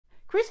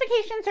Cruise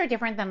vacations are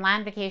different than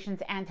land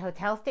vacations and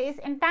hotel stays.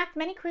 In fact,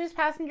 many cruise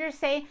passengers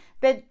say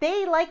that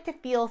they like to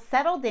feel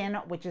settled in,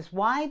 which is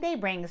why they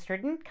bring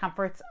certain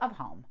comforts of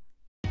home.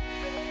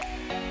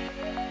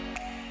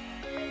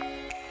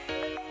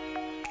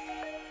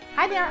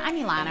 Hi there, I'm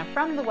Ilana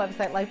from the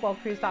website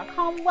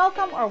lifewellcruise.com.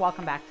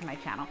 Welcome back to my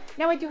channel.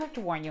 Now I do have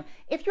to warn you,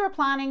 if you're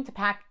planning to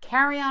pack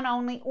carry-on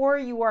only or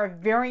you are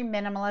very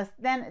minimalist,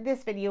 then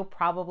this video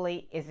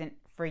probably isn't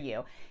for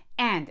you.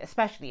 And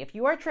especially if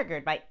you are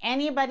triggered by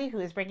anybody who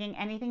is bringing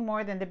anything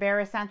more than the bare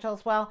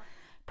essentials, well,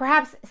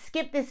 perhaps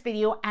skip this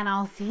video and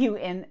I'll see you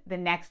in the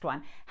next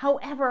one.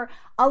 However,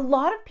 a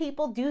lot of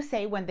people do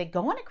say when they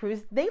go on a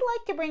cruise, they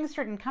like to bring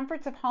certain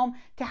comforts of home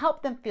to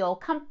help them feel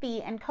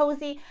comfy and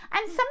cozy.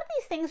 And some of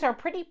these things are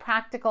pretty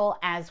practical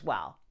as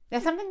well. Now,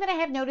 something that I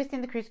have noticed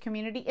in the cruise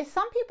community is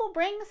some people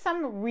bring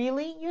some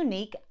really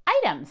unique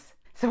items.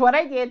 So what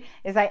I did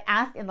is I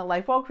asked in the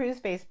Lifewell Cruise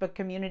Facebook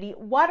community,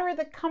 what are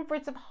the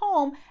comforts of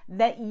home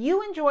that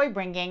you enjoy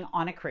bringing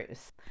on a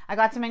cruise? I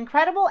got some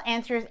incredible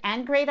answers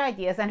and great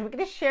ideas, and we're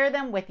going to share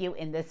them with you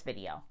in this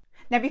video.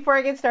 Now, before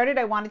I get started,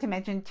 I wanted to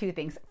mention two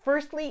things.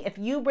 Firstly, if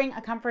you bring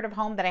a comfort of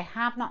home that I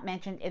have not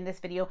mentioned in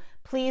this video,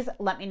 please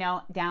let me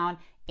know down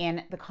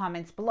in the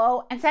comments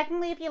below. And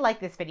secondly, if you like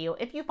this video,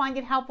 if you find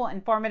it helpful,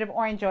 informative,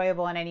 or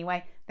enjoyable in any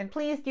way, then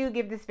please do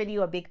give this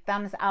video a big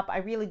thumbs up. I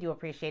really do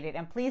appreciate it.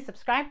 And please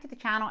subscribe to the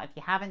channel if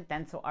you haven't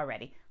done so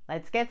already.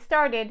 Let's get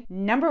started.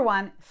 Number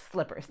one,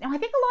 slippers. Now, I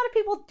think a lot of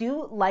people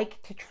do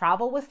like to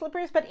travel with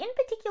slippers, but in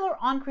particular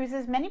on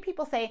cruises, many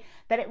people say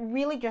that it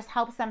really just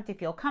helps them to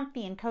feel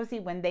comfy and cozy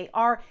when they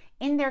are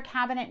in their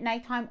cabin at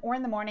nighttime or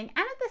in the morning. And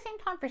at the same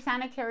time, for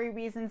sanitary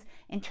reasons,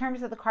 in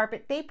terms of the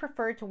carpet, they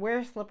prefer to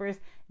wear slippers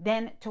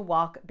than to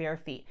walk bare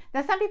feet.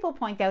 Now, some people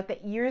point out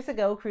that years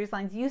ago, cruise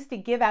lines used to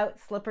give out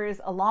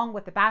slippers along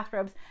with the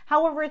bathrobes.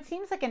 However, it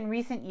seems like in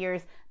recent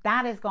years,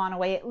 that has gone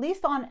away, at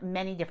least on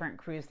many different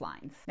cruise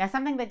lines. Now,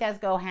 something that does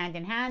go hand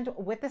in hand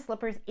with the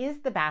slippers is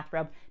the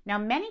bathrobe. Now,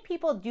 many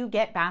people do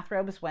get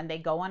bathrobes when they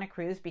go on a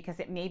cruise because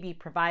it may be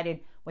provided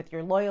with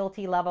your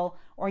loyalty level,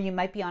 or you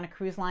might be on a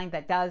cruise line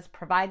that does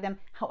provide them.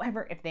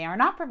 However, if they are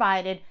not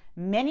provided,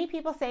 many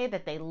people say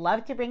that they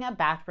love to bring a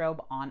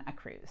bathrobe on a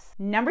cruise.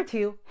 Number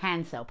two,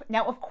 hand soap.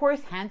 Now, of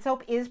course, hand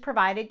soap is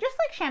provided just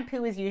like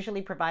shampoo is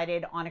usually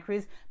provided on a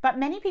cruise, but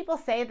many people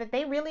say that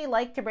they really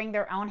like to bring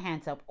their own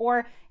hand soap,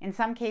 or in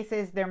some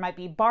cases, there might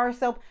be bar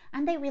soap,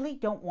 and they really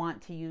don't want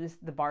to use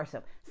the bar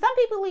soap. Some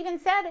people even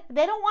said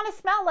they don't want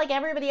to smell like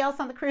everybody else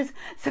on the cruise,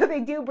 so they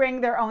do bring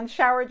their own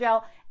shower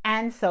gel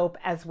and soap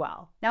as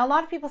well. Now, a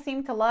lot of people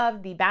seem to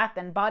love the Bath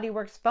 & Body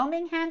Works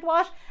foaming hand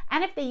wash,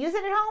 and if they use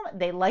it at home,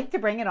 they like to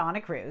bring it on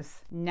a cruise.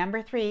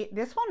 Number three,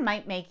 this one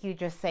might make you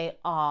just say,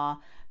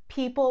 aw.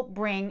 People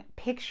bring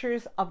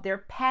pictures of their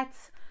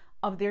pets,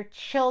 of their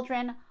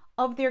children,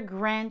 of their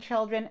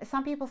grandchildren.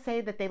 Some people say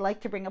that they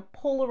like to bring a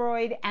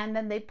Polaroid and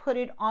then they put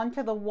it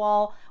onto the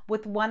wall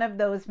with one of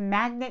those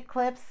magnet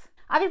clips.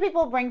 Other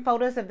people bring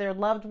photos of their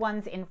loved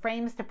ones in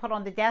frames to put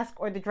on the desk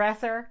or the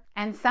dresser.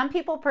 And some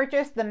people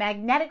purchase the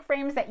magnetic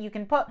frames that you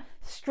can put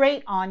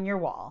straight on your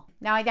wall.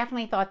 Now, I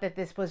definitely thought that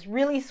this was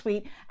really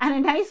sweet and a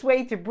nice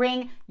way to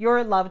bring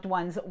your loved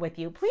ones with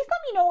you. Please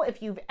let me know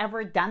if you've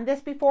ever done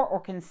this before or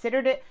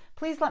considered it.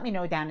 Please let me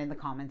know down in the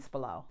comments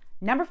below.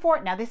 Number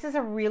four, now this is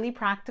a really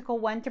practical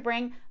one to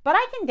bring, but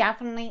I can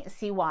definitely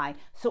see why.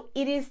 So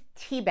it is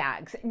tea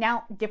bags.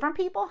 Now, different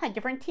people had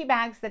different tea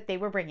bags that they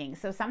were bringing.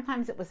 So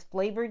sometimes it was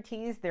flavored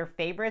teas, their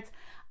favorites.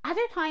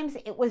 Other times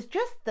it was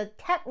just the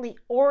Tetley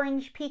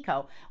Orange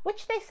Pico,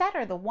 which they said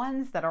are the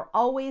ones that are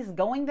always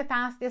going the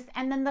fastest,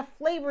 and then the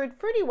flavored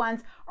fruity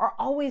ones are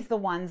always the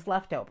ones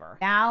left over.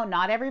 Now,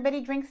 not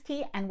everybody drinks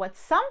tea, and what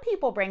some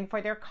people bring for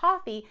their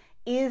coffee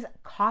is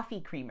coffee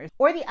creamers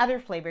or the other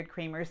flavored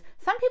creamers.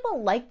 Some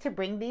people like to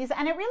bring these,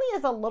 and it really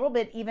is a little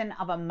bit even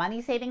of a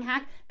money saving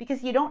hack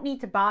because you don't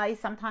need to buy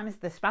sometimes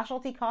the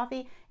specialty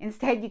coffee.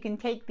 Instead, you can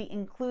take the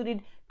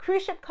included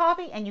cruise ship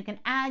coffee and you can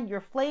add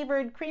your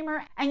flavored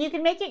creamer and you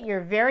can make it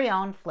your very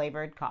own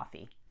flavored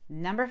coffee.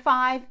 Number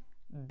five,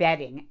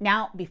 bedding.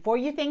 Now, before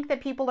you think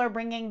that people are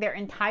bringing their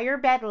entire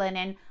bed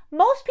linen,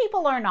 most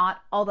people are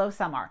not, although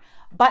some are.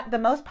 But the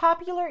most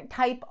popular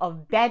type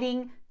of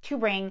bedding to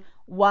bring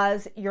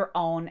was your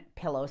own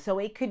pillow. So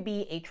it could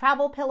be a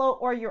travel pillow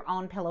or your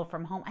own pillow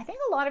from home. I think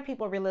a lot of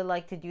people really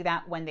like to do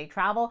that when they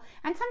travel,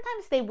 and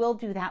sometimes they will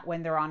do that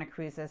when they're on a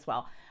cruise as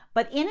well.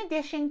 But in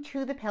addition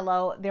to the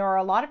pillow, there are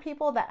a lot of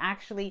people that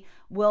actually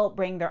will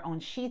bring their own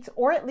sheets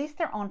or at least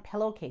their own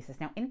pillowcases.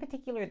 Now, in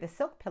particular, the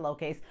silk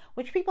pillowcase,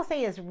 which people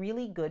say is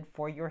really good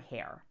for your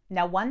hair.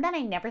 Now, one that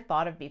I never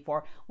thought of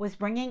before was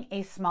bringing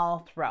a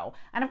small throw.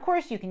 And of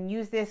course, you can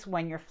use this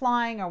when you're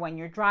flying or when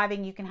you're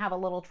driving. You can have a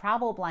little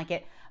travel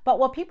blanket. But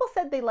what people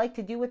said they like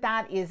to do with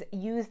that is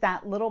use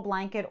that little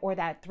blanket or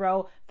that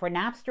throw for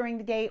naps during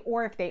the day,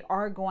 or if they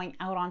are going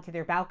out onto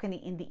their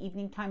balcony in the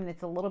evening time and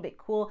it's a little bit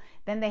cool,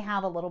 then they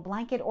have a little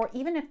blanket. Or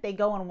even if they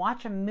go and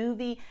watch a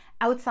movie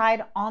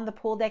outside on the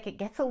pool deck, it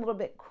gets a little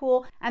bit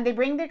cool, and they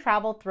bring their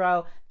travel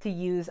throw to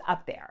use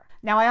up there.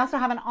 Now, I also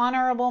have an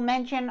honorable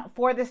mention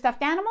for the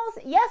stuffed animal.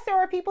 animals? Yes, there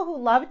are people who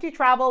love to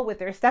travel with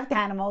their stuffed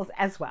animals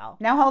as well.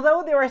 Now,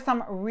 although there are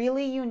some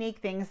really unique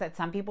things that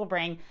some people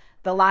bring,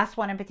 the last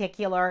one in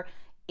particular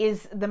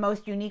is the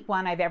most unique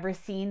one I've ever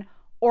seen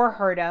or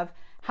heard of.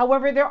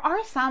 However, there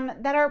are some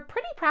that are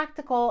pretty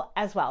practical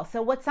as well.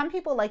 So what some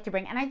people like to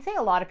bring, and I'd say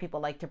a lot of people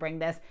like to bring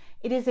this,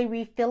 it is a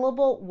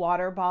refillable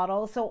water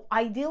bottle. So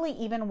ideally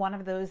even one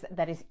of those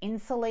that is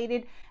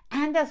insulated,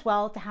 and as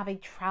well to have a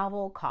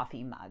travel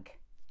coffee mug.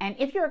 And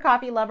if you're a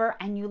coffee lover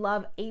and you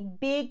love a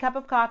big cup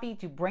of coffee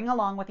to bring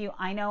along with you,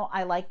 I know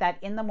I like that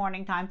in the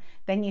morning time,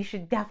 then you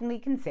should definitely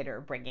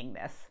consider bringing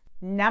this.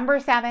 Number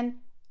 7,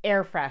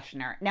 air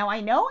freshener. Now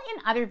I know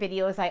in other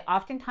videos I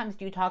oftentimes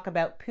do talk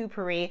about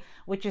Poo-Pourri,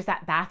 which is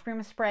that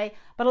bathroom spray,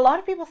 but a lot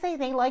of people say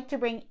they like to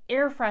bring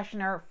air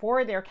freshener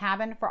for their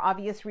cabin for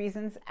obvious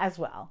reasons as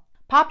well.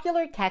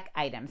 Popular tech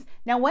items.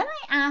 Now when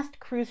I asked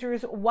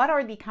cruisers what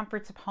are the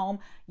comforts of home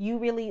you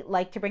really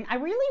like to bring, I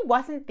really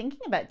wasn't thinking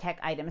about tech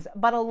items,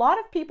 but a lot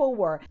of people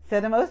were. So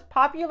the most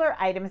popular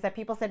items that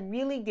people said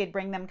really did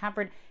bring them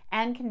comfort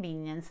and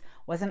convenience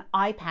was an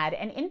iPad,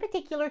 and in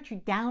particular to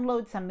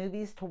download some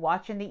movies to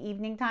watch in the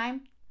evening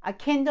time, a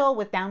Kindle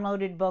with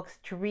downloaded books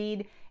to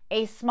read,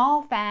 a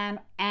small fan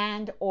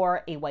and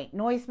or a white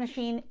noise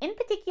machine. In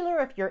particular,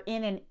 if you're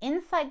in an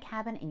inside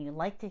cabin and you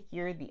like to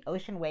hear the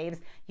ocean waves,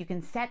 you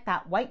can set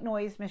that white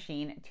noise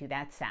machine to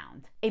that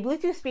sound. A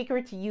Bluetooth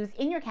speaker to use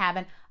in your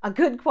cabin, a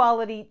good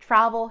quality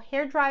travel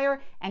hairdryer,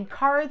 and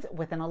cards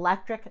with an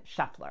electric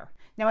shuffler.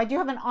 Now I do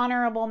have an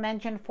honorable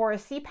mention for a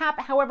CPAP.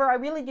 However, I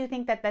really do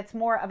think that that's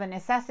more of a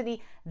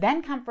necessity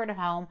than comfort of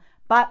home,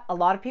 but a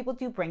lot of people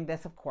do bring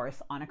this, of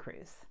course, on a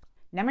cruise.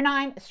 Number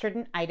 9,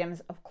 certain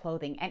items of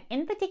clothing. And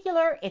in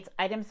particular, it's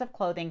items of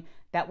clothing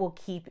that will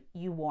keep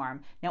you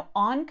warm. Now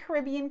on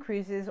Caribbean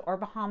cruises or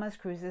Bahamas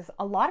cruises,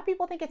 a lot of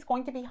people think it's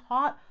going to be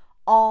hot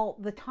all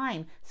the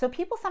time. So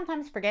people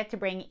sometimes forget to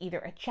bring either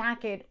a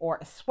jacket or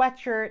a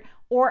sweatshirt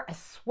or a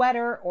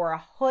sweater or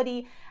a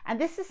hoodie.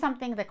 And this is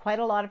something that quite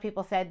a lot of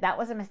people said that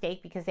was a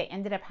mistake because they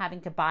ended up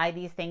having to buy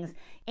these things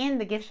in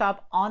the gift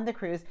shop on the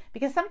cruise,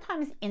 because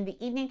sometimes in the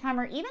evening time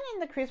or even in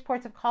the cruise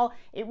ports of call,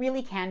 it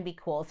really can be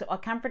cool. So a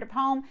comfort of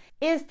home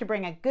is to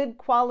bring a good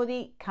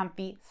quality,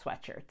 comfy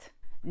sweatshirt.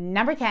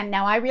 Number 10,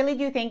 now I really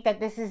do think that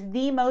this is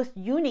the most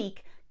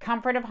unique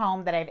comfort of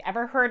home that I've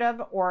ever heard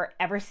of or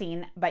ever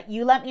seen, but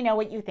you let me know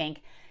what you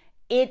think.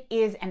 It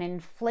is an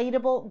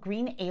inflatable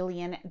green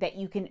alien that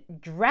you can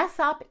dress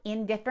up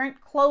in different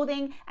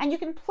clothing, and you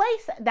can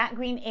place that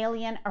green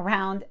alien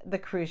around the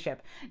cruise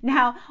ship.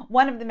 Now,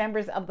 one of the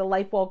members of the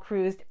LifeWell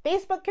Cruised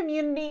Facebook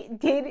community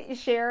did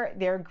share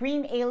their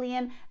green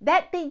alien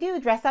that they do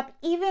dress up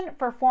even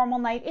for formal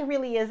night. It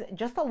really is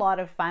just a lot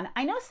of fun.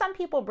 I know some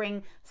people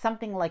bring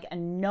something like a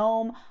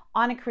gnome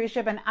on a cruise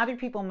ship, and other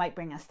people might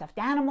bring a stuffed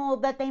animal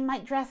that they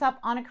might dress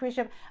up on a cruise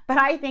ship, but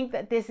I think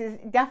that this is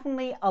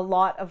definitely a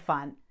lot of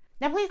fun.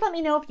 Now, please let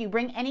me know if you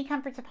bring any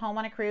comforts of home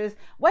on a cruise,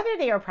 whether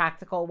they are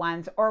practical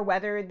ones or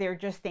whether they're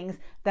just things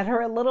that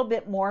are a little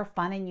bit more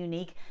fun and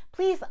unique.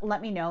 Please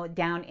let me know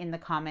down in the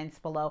comments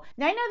below.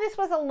 Now, I know this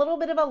was a little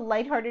bit of a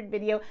lighthearted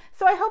video,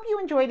 so I hope you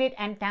enjoyed it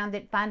and found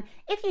it fun.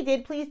 If you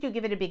did, please do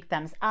give it a big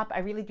thumbs up.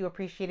 I really do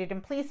appreciate it.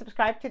 And please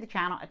subscribe to the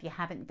channel if you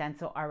haven't done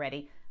so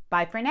already.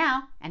 Bye for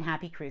now, and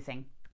happy cruising.